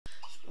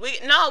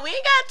No, we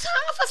ain't got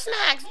time for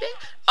snacks,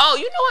 bitch. Oh,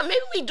 you know what?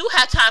 Maybe we do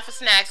have time for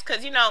snacks,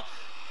 cause you know,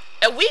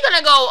 if we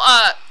gonna go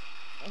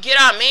get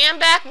our man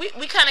back,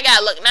 we kind of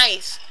gotta look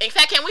nice. In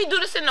fact, can we do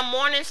this in the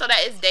morning so that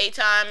it's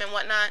daytime and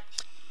whatnot?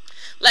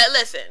 Like,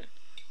 listen,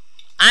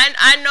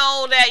 I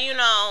know that you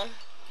know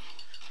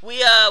we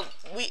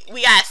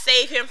gotta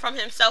save him from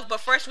himself,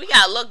 but first we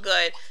gotta look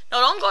good. No,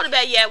 don't go to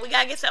bed yet. We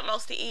gotta get something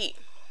else to eat,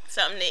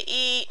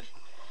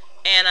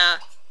 and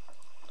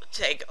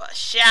take a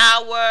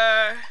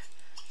shower,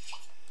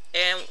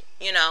 and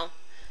you know.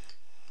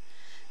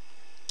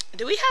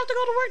 Do we have to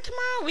go to work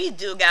tomorrow? We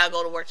do gotta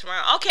go to work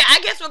tomorrow. Okay,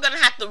 I guess we're gonna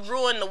have to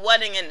ruin the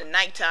wedding in the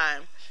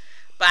nighttime.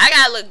 But I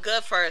gotta look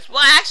good first.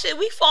 Well, actually,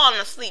 we falling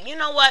asleep. You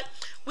know what?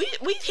 We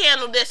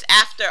handle this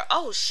after.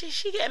 Oh, shit,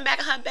 she getting back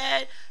in her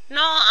bed.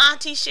 No,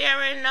 Auntie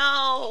Sharon,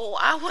 no.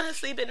 I want to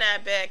sleep in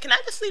that bed. Can I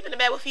just sleep in the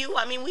bed with you?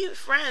 I mean, we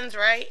friends,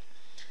 right?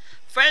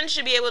 Friends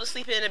should be able to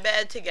sleep in the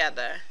bed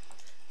together.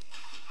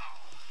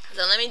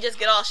 So let me just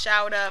get all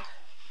showered up.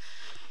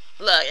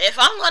 Look, if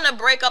I'm gonna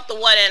break up the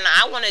wedding,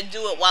 I want to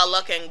do it while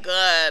looking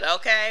good,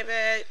 okay,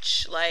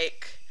 bitch?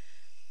 Like,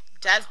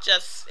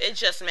 it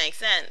just makes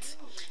sense.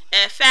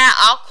 And in fact,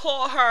 I'll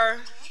call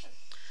her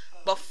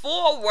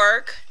before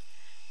work,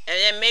 and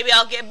then maybe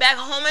I'll get back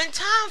home in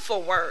time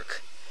for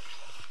work.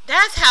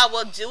 That's how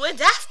we'll do it.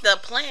 That's the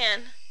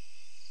plan.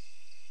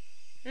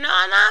 No,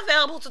 I'm not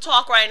available to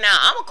talk right now.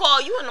 I'm gonna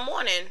call you in the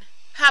morning.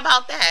 How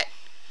about that?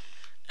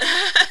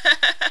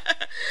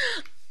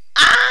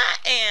 I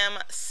am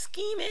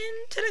scheming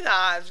to the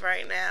gods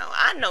right now.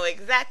 I know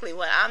exactly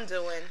what I'm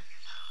doing.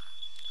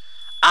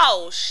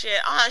 Oh shit,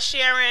 Aunt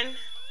Sharon,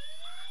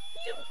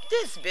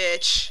 this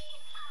bitch.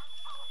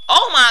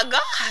 Oh my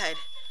god.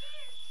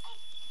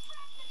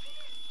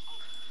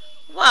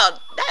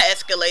 Well, that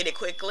escalated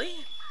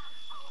quickly.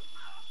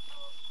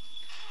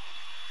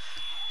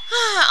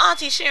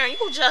 Auntie Sharon,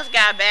 you just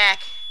got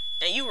back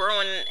and you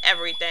ruined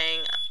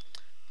everything.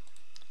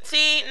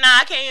 See, nah,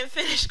 I can't even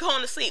finish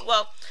going to sleep.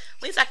 Well,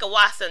 at least I could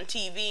watch some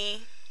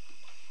TV.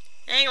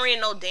 I ain't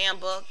reading no damn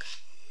book.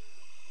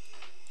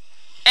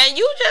 And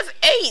you just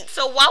ate,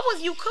 so why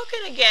was you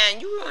cooking again?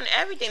 You ruined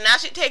everything. Now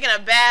she's taking a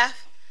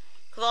bath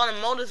because all the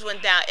motors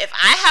went down. If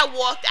I had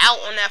walked out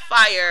on that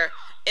fire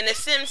in The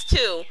Sims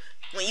 2,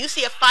 when you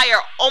see a fire,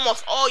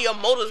 almost all your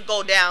motors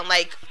go down.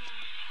 Like,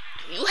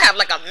 you have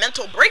like a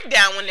mental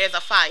breakdown when there's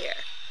a fire.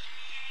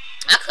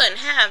 I couldn't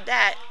have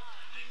that.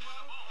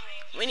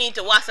 We need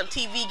to watch some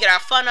TV, get our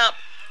fun up,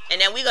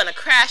 and then we're going to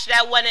crash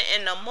that wedding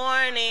in the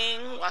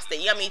morning. Watch the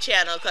Yummy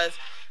channel, because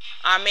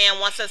our man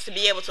wants us to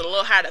be able to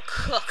learn how to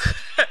cook.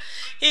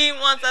 He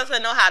wants us to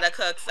know how to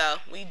cook, so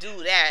we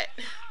do that.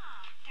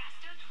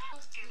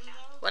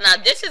 Well, now,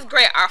 this is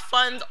great. Our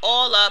fun's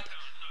all up.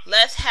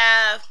 Let's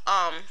have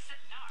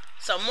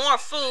some more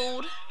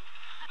food.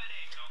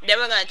 Then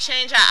we're going to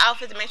change our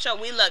outfit to make sure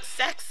we look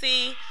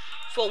sexy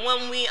for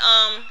when we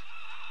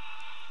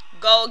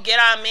go get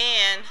our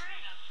man.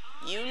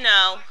 You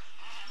know.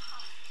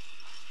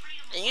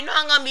 And you know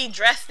I'm going to be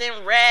dressed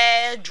in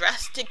red,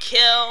 dressed to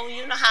kill.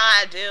 You know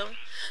how I do.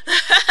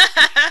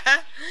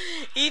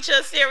 Eat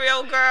your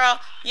cereal, girl.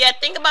 Yeah,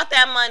 think about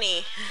that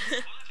money.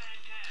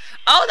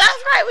 Oh,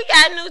 that's right. We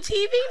got a new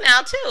TV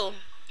now, too.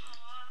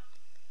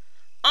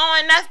 Oh,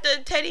 and that's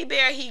the teddy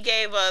bear he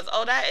gave us.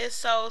 Oh, that is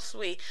so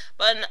sweet.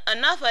 But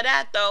enough of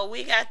that, though.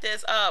 We got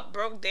this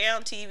broke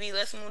down TV.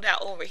 Let's move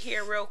that over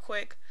here real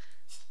quick.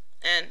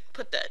 And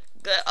put the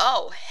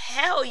oh,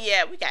 hell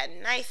yeah. We got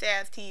nice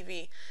ass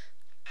TV.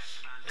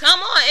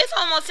 Come on, it's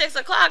almost 6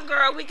 o'clock,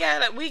 girl. We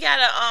gotta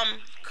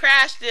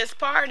crash this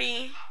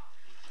party.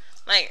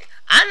 Like,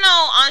 I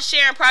know Aunt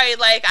Sharon probably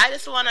like, I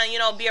just wanna, you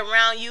know, be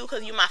around you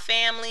because you my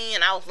family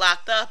and I was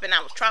locked up and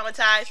I was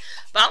traumatized.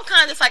 But I'm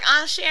kinda just like,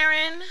 Aunt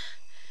Sharon,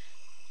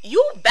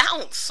 you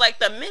bounce. Like,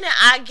 the minute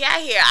I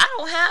got here, I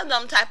don't have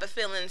them type of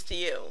feelings to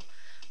you.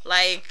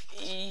 Like,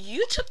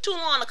 you took too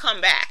long to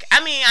come back.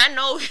 I mean, I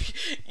know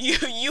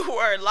you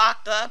were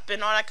locked up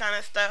and all that kind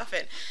of stuff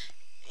and,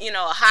 you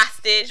know, a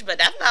hostage, but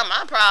that's not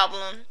my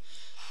problem.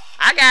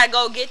 I gotta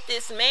go get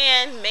this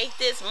man, make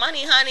this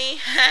money, honey.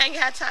 I ain't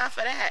got time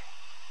for that.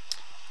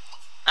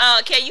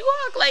 Can you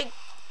walk, like,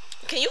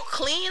 can you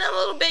clean a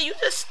little bit? You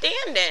just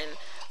standing.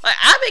 Like,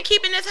 I've been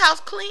keeping this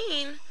house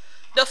clean.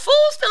 The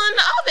food's still in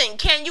the oven.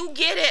 Can you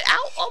get it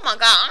out? Oh my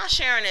God, Aunt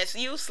Sharon is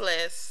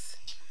useless.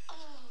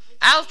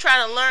 I was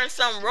trying to learn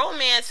some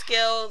romance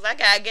skills. I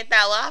gotta get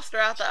that lobster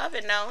out the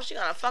oven now. She's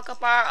gonna fuck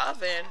up our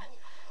oven.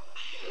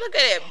 Look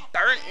at it,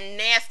 burnt and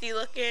nasty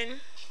looking.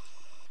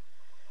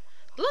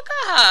 Look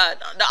at her.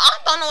 The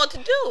aunt don't know what to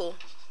do.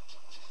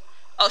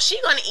 Oh,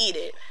 she gonna eat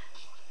it.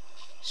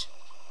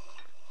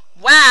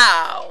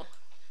 Wow.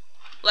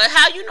 Like,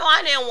 how you know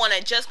I didn't want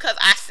it? Just because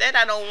I said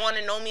I don't want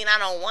it don't mean I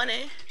don't want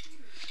it.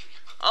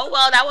 Oh,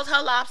 well, that was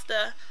her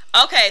lobster.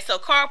 Okay, so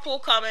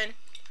carpool coming.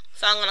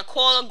 So I'm gonna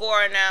call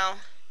Agora now.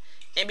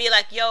 And be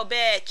like, yo,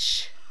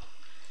 bitch.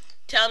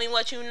 Tell me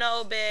what you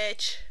know,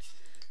 bitch.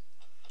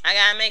 I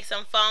gotta make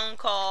some phone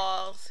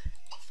calls.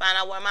 Find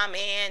out where my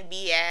man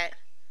be at.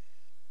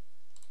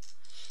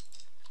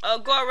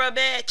 Agora,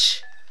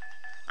 bitch.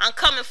 I'm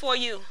coming for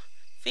you.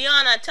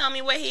 Fiona, tell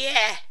me where he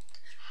at.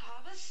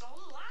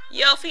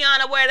 Yo,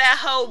 Fiona, where that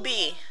hoe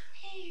be?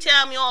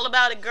 Tell me all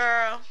about it,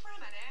 girl.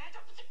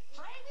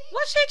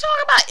 What's she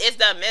talking about? It's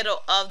the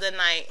middle of the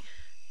night.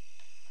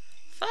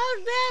 Fuck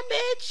that,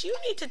 bitch. You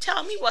need to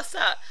tell me what's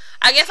up.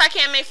 I guess I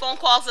can't make phone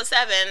calls at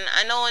 7.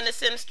 I know in The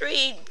Sims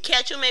 3,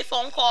 can't you make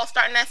phone calls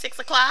starting at 6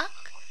 o'clock?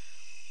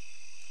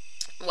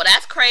 Well,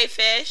 that's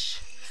crayfish.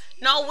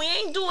 No, we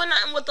ain't doing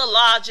nothing with the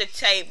logic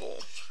table.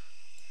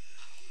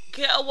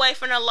 Get away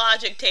from the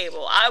logic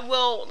table. I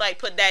will, like,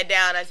 put that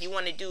down if you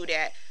want to do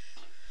that.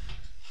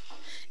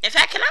 In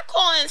fact, can I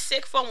call in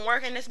sick from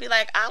work and just be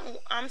like,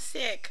 I'm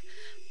sick.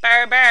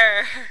 Burr,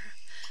 burr.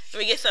 Let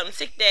me get some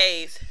sick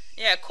days.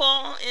 Yeah,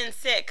 call in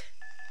sick.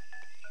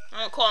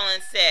 I'm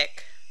calling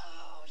sick.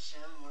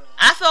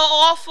 I feel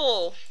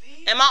awful.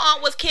 And my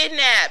aunt was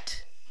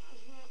kidnapped.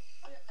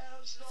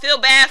 Feel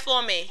bad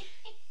for me.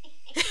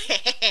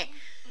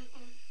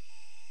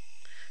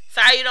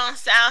 Sorry you don't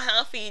sound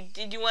healthy.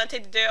 Did you want to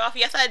take the day off?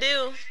 Yes, I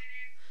do.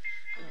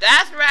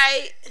 That's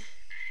right.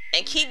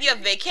 And keep your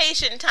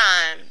vacation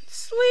time.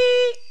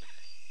 Sweet.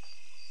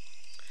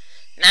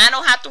 Now I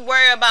don't have to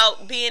worry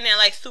about being there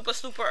like super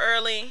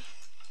early.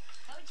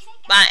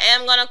 But I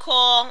am gonna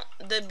call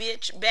the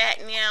bitch back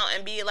now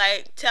and be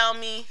like, tell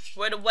me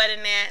where the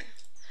wedding at,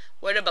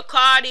 where the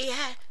Bacardi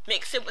at,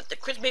 mix it with the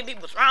Chris baby,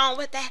 what's wrong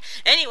with that?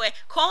 Anyway,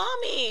 call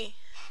me.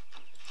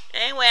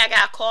 Anyway, I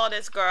gotta call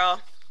this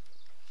girl.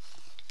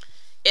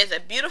 It's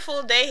a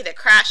beautiful day to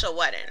crash a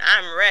wedding.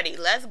 I'm ready.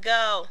 Let's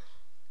go.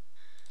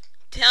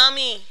 Tell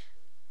me,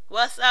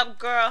 what's up,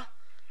 girl?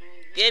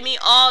 Give me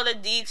all the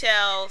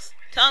details.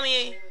 Tell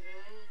me.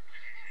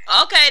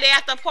 Okay, they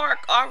at the park.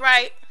 All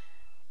right.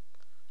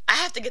 I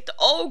have to get to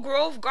Old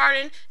Grove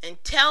Garden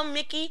and tell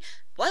Mickey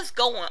what's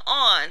going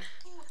on.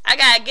 I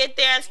gotta get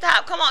there and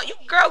stop. Come on, you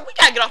girl, we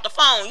gotta get off the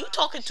phone. You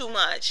talking too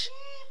much.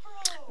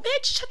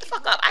 Bitch, shut the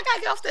fuck up. I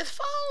gotta get off this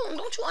phone.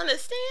 Don't you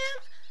understand?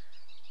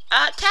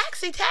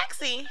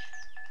 Taxi.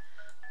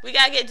 We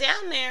gotta get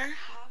down there.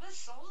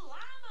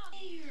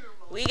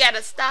 We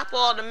gotta stop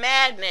all the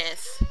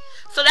madness.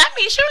 So that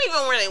means she don't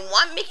even really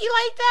want Mickey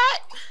like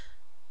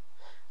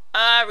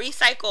that?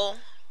 Recycle.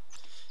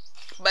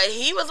 But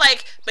he was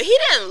like, but he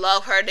didn't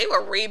love her. They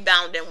were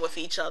rebounding with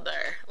each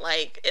other.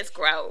 Like, it's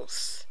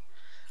gross.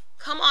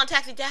 Come on,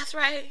 taxi, that's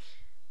right.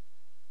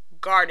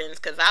 Gardens,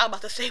 because I was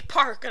about to say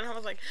park. And I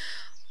was like,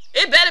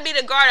 it better be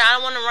the garden. I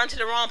don't want to run to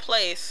the wrong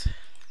place.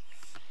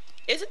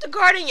 Is it the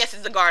garden? Yes,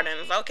 it's the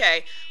gardens.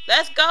 Okay,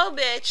 let's go,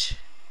 bitch.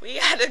 We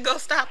got to go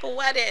stop a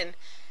wedding.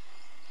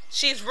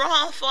 She's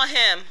wrong for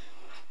him.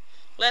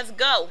 Let's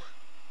go.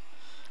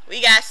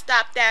 We got to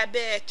stop that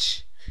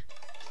bitch.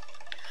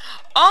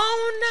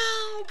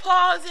 Oh no,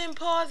 pausing.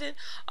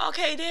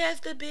 Okay,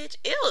 there's the bitch.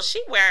 Ew,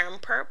 she wearing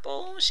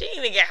purple. She didn't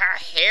even get her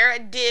hair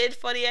did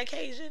for the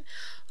occasion.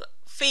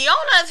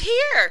 Fiona's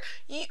here.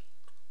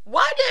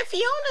 Why didn't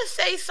Fiona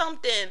say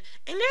something?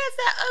 And there's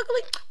that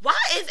ugly. Why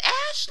is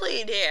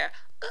Ashley there?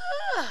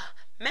 Ugh.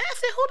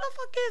 Madison, who the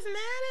fuck is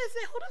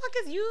Madison? Who the fuck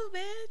is you,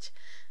 bitch?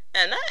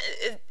 And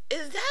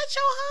is that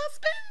your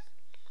husband?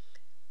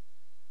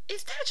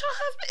 Is that your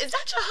husband? Is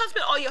that your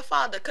husband or your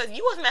father? Because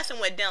you was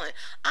messing with Dylan.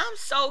 I'm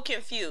so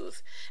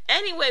confused.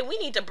 Anyway, we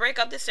need to break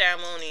up the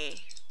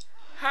ceremony.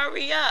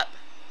 Hurry up.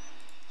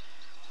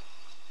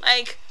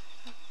 Like,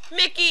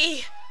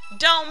 Mickey,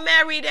 don't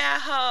marry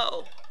that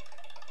hoe.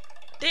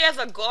 There's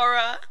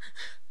Agora.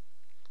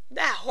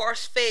 That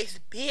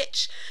horse-faced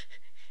bitch.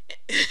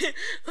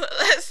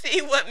 Let's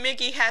see what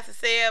Mickey has to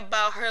say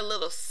about her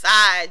little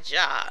side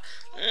job.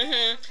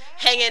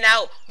 Hanging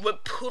out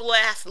with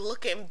poodle-ass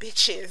looking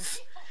bitches.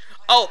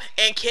 Oh,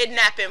 and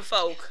kidnapping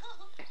folk.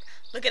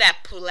 Look at that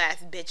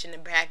pool-ass bitch in the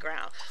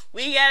background.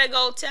 We gotta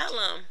go tell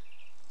him.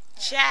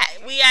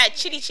 Chat. We got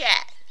chitty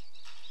chat.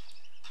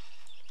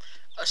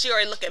 Oh, she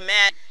already looking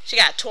mad. She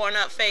got a torn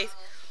up face.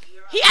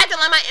 He acting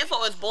like my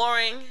info is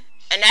boring.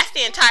 And that's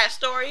the entire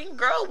story.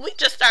 Girl, we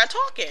just started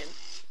talking.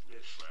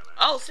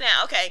 Oh,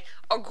 snap. Okay.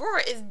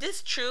 Agora, is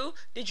this true?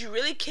 Did you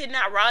really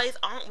kidnap Riley's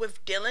aunt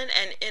with Dylan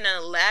and in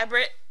an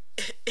elaborate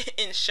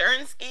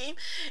insurance scheme?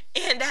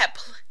 And that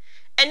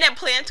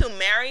plan to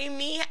marry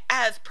me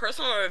as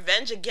personal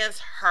revenge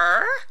against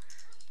her?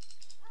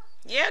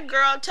 Yeah,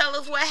 girl, tell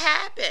us what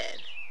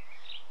happened.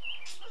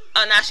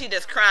 Oh, now she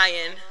just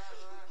crying.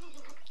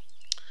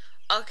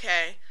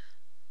 Okay.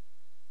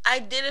 I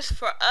did this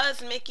for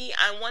us, Mickey.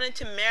 I wanted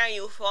to marry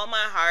you with all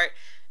my heart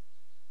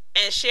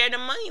and share the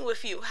money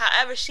with you.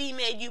 However, she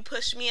made you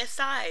push me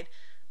aside.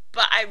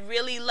 But I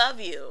really love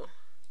you.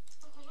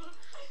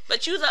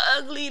 But you's an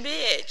ugly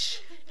bitch.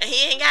 And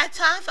he ain't got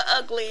time for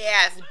ugly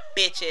ass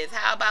bitches.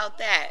 How about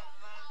that?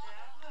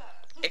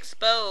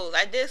 Expose.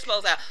 I did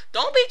expose out.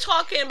 Don't be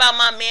talking about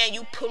my man,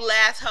 you pool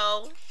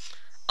asshole.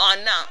 Oh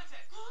no.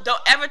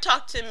 Don't ever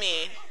talk to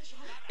me.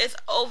 It's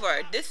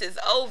over. This is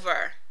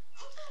over.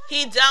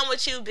 He done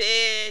with you,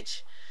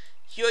 bitch.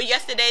 You're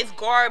yesterday's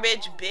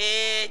garbage,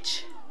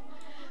 bitch.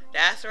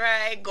 That's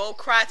right. Go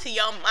cry to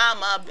your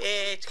mama,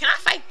 bitch. Can I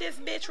fight this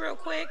bitch real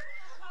quick?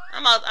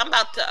 I'm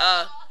about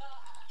to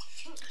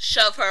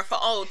Shove her for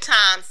old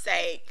time's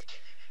sake.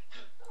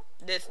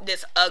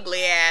 This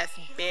ugly ass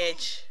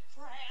bitch.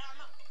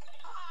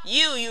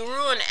 You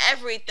ruined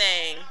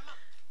everything.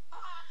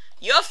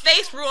 Your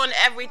face ruined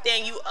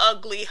everything, you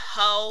ugly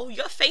hoe.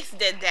 Your face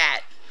did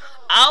that.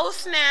 Oh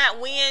snap,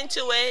 we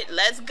into it.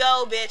 Let's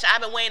go, bitch.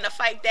 I've been waiting to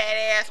fight that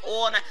ass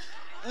all night.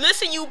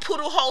 Listen, you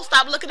poodle hoe,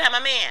 stop looking at my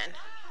man.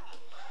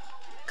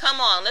 Come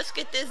on, let's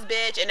get this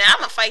bitch. And then I'm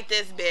gonna fight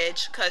this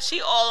bitch. Cause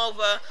she all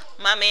over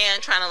my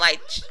man trying to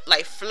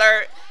like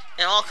flirt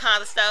and all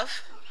kinds of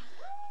stuff.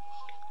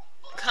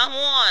 Come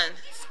on.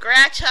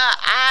 Scratch her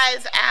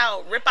eyes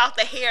out. Rip out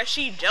the hair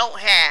she don't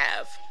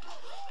have.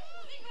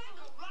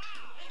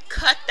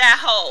 Cut that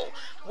hole.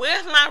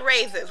 Where's my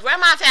razors? Where's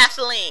my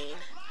Vaseline?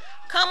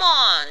 Come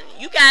on.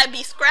 You gotta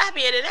be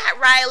scrappier than that,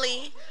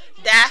 Riley.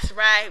 That's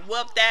right.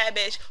 Whoop that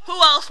bitch. Who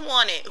else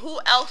want it? Who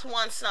else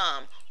wants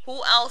some?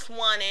 Who else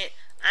want it?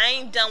 I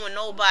ain't done with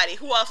nobody.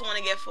 Who else want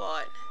to get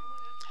fought?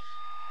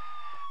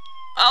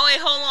 Oh, wait,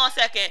 hold on a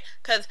second.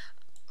 Because,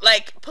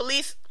 like,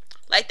 police,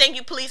 like, thank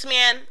you,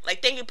 policeman.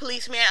 Like, thank you,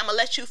 policeman. I'm going to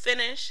let you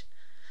finish.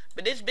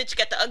 But this bitch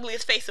got the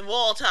ugliest face of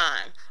all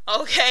time.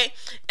 Okay?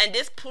 And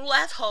this poodle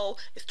asshole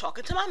is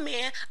talking to my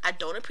man. I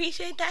don't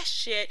appreciate that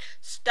shit.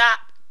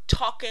 Stop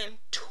talking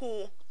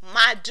to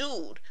my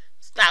dude.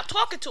 Stop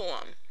talking to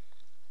him.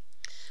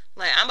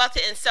 Like, I'm about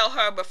to insult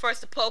her, but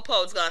first the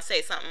Popo is going to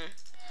say something.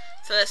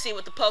 So let's see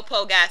what the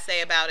Popo guy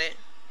say about it.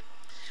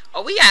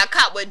 Oh, we got a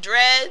cop with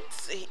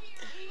dreads.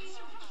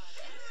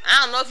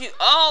 I don't know if you...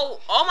 Oh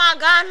my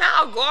God,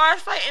 now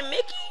Gore's fighting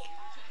Mickey?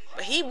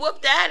 But he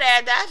whooped that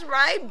ass. That's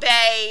right,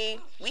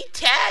 babe. We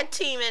tag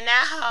teaming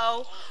that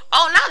hoe.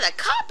 Oh, now the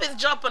cop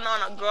is jumping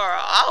on a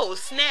girl. Oh,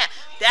 snap.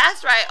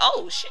 That's right.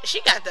 Oh,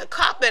 she got the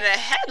cop in a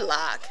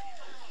headlock.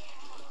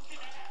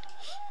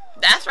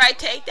 That's right.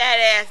 Take that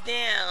ass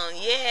down.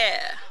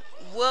 Yeah.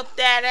 Whoop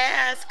that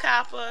ass,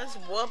 coppers.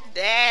 Whoop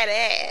that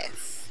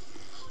ass.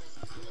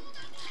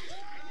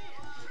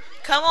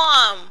 Come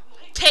on.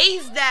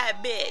 Tase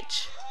that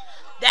bitch.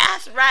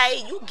 That's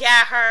right. You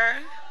got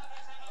her.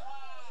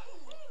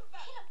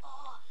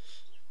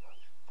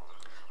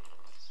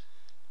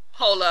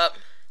 Hold up.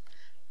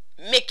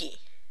 Mickey.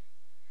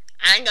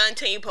 I ain't gonna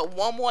tell you but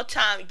one more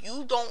time.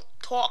 You don't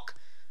talk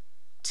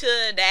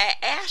to that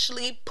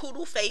Ashley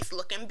poodle face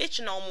looking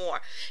bitch no more.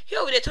 He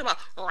over there talking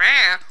about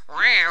row,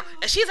 row.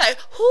 And she's like,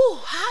 whoo,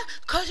 huh?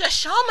 Cause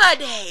it's Shoma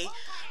Day.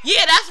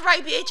 Yeah, that's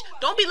right, bitch.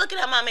 Don't be looking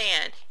at my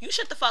man. You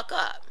shut the fuck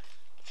up.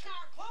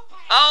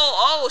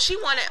 Oh, she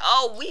wanted,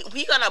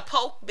 we gonna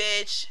poke,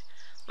 bitch.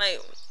 Like,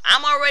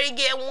 I'm already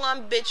getting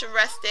one bitch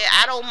arrested.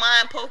 I don't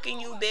mind poking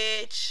you,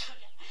 bitch.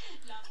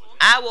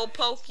 I will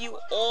poke you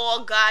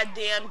all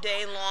goddamn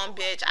day long,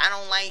 bitch. I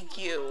don't like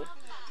you.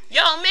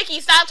 Yo, Mickey,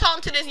 stop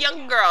talking to this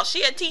young girl.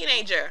 She a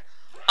teenager.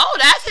 Oh,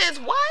 that's his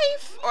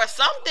wife or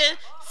something.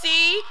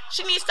 See,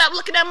 she needs to stop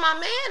looking at my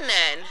man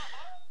then.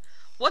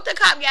 What the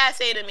cop guy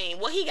say to me?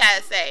 What he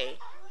gotta say?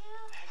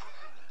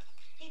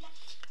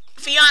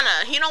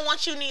 Fiona, he don't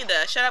want you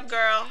neither. Shut up,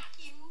 girl.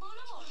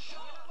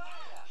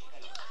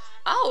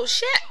 Oh,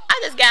 shit. I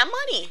just got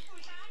money.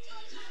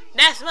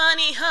 That's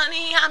money,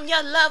 honey. I'm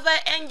your lover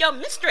and your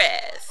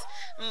mistress.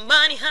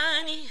 Money,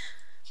 honey.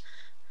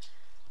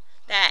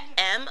 That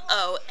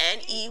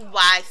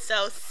M-O-N-E-Y,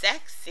 so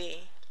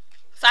sexy.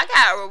 So I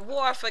got a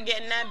reward for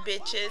getting that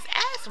bitch's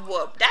ass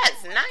whooped.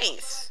 That's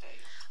nice.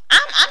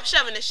 I'm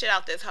shoving this shit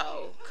out this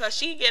hoe. Because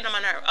she getting on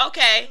my nerve.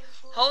 Okay,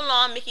 hold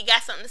on. Mickey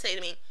got something to say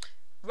to me.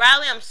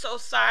 Riley, I'm so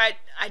sorry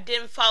I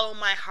didn't follow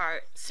my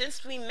heart.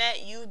 Since we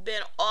met, you've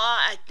been all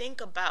I think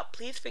about.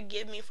 Please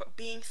forgive me for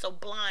being so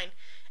blind.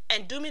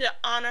 And do me the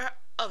honor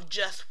of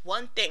just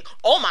one thing.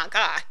 Oh my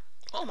God.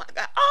 Oh my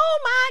God. Oh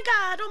my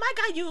God. Oh my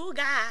God, you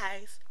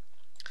guys.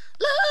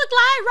 Look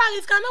like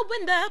Riley's gonna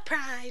win the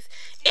prize.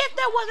 If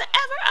there wasn't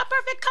ever a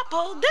perfect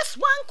couple, this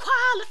one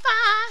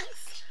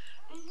qualifies.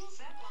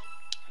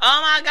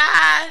 Oh my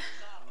God.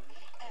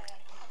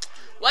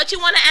 What you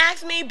wanna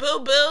ask me,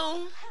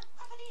 boo-boo?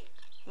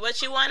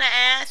 What you wanna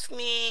ask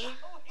me?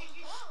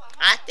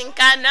 I think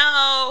I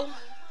know.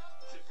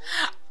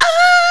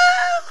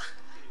 Oh!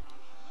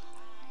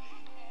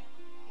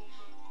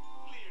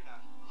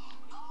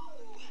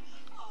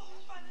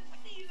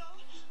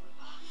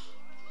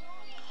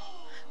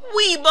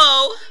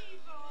 Weebo.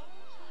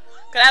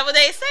 Cause that's what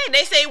they say.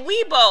 They say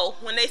Weebo.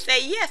 When they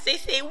say yes, they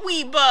say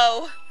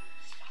Weebo.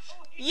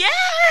 Yay!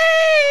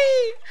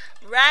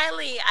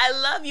 Riley, I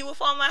love you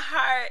with all my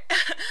heart.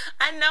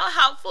 I know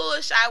how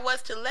foolish I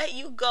was to let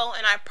you go,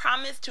 and I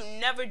promise to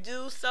never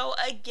do so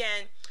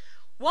again.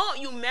 Won't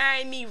you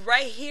marry me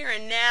right here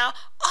and now?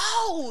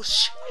 Oh,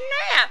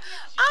 snap.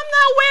 I'm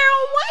not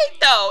wearing white,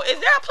 though. Is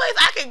there a place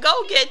I could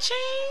go get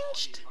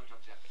changed?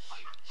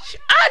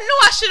 I knew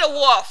I should have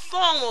wore a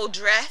formal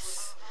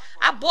dress.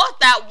 I bought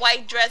that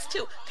white dress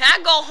too. Can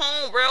I go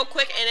home real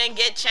quick and then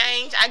get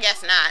changed? I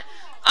guess not.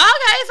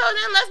 Okay, so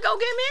then let's go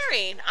get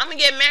married. I'm gonna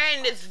get married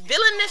in this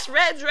villainous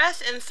red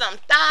dress and some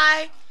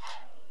thigh.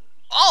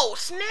 Oh,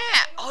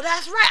 snap. Oh,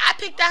 that's right. I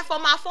picked that for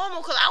my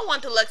formal because I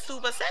want to look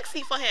super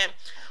sexy for him.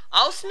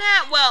 Oh,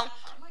 snap. Well,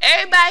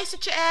 Everybody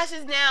sit your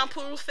asses down,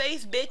 poodle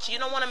face bitch. You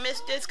don't want to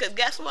miss this, because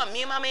guess what?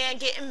 Me and my man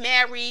getting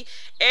married.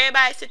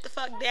 Everybody sit the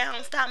fuck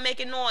down, stop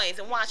making noise,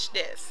 and watch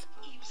this.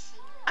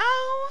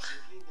 Oh.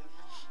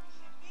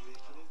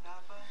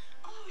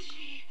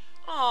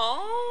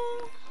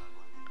 Oh.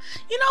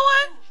 You know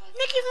what?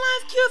 Mickey's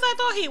not as cute as I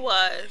thought he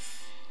was.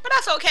 But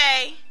that's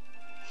okay.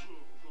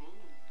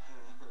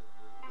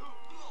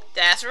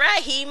 That's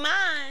right, he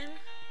mine.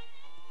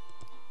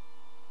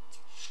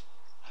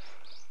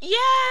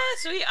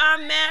 Yes, we are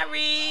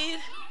married.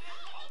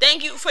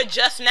 Thank you for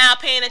just now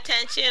paying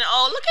attention.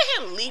 Oh, look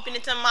at him leaping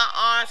into my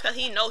arms because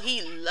he know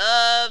he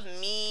loved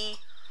me.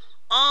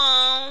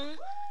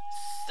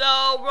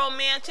 So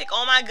romantic.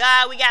 Oh my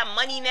God, we got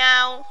money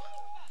now.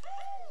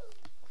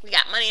 We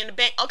got money in the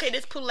bank. Okay,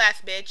 this poodle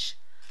ass bitch.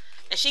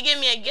 And she gave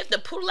me a gift. The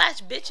poodle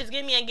ass bitch is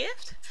giving me a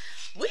gift.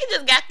 We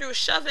just got through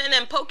shoving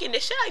and poking the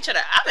shit out of each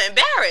other. I'm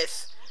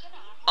embarrassed.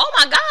 Oh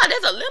my God,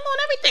 there's a limo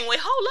and everything. Wait,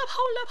 hold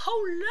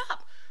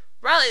up.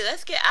 Riley,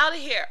 let's get out of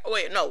here. Oh,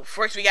 wait, no.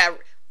 First, we got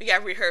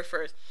rehearsed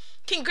first.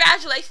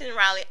 Congratulations,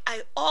 Riley.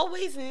 I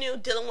always knew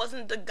Dylan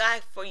wasn't the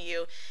guy for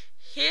you.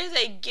 Here's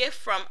a gift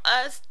from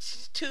us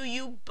to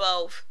you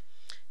both.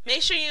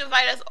 Make sure you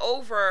invite us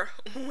over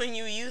when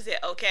you use it,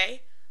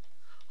 okay?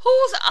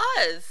 Who's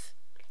us?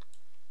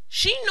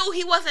 She knew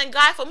he wasn't a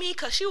guy for me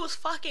because she was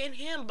fucking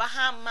him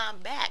behind my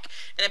back.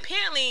 And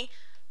apparently,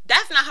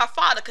 that's not her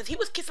father because he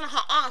was kissing her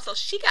arm. So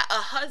she got a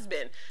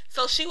husband.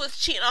 So she was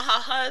cheating on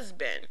her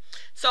husband.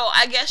 So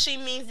I guess she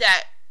means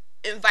that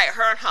invite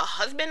her and her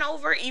husband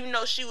over even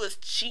though she was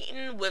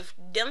cheating with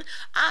them.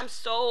 I'm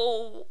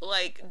so,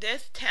 like,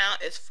 this town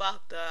is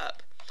fucked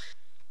up.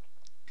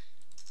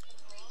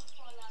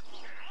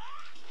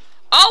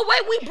 Oh,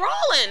 wait, we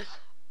brawling.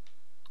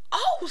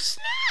 Oh,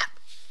 snap.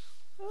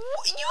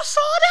 You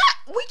saw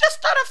that? We just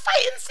started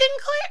fighting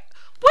Sinclair.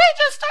 We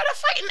just started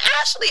fighting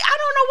Ashley. I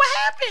don't know what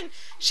happened.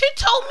 She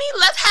told me,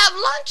 let's have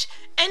lunch.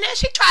 And then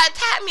she tried to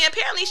tap me.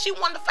 Apparently, she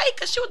wanted to fight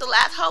because she was the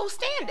last hoe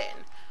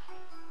standing.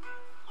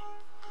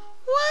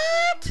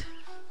 What?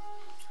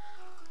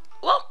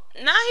 Well,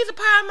 now he's a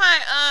part of my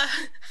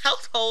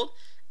household.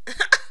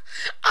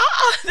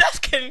 That's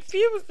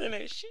confusing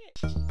as shit.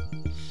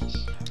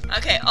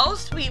 Okay, oh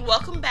sweet,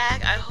 welcome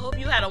back. I hope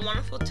you had a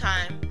wonderful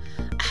time.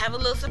 I have a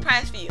little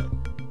surprise for you.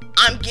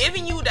 I'm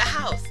giving you the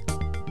house.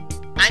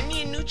 I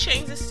need a new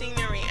change of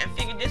scenery and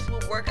figured this will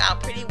work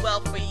out pretty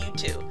well for you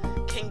too.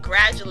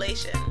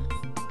 Congratulations.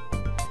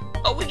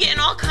 Oh, we're getting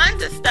all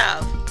kinds of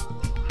stuff.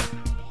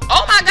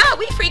 Oh my God,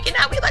 we freaking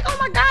out. We like, oh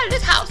my God,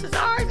 this house is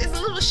ours. It's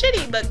a little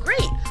shitty, but great.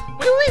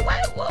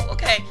 Wait, whoa,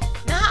 okay.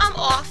 Now I'm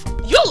off.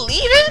 You're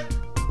leaving?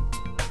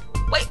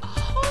 Wait,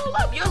 hold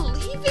up. You're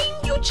leaving?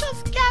 You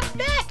just got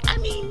back. I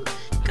mean,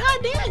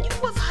 goddamn,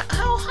 you was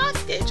held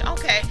hostage.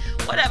 Okay,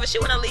 whatever. She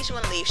wanna leave, she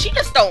wanna leave. She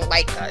just don't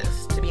like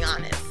us, to be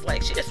honest.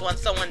 Like, she just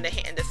wants someone to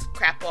hand this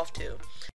crap off to.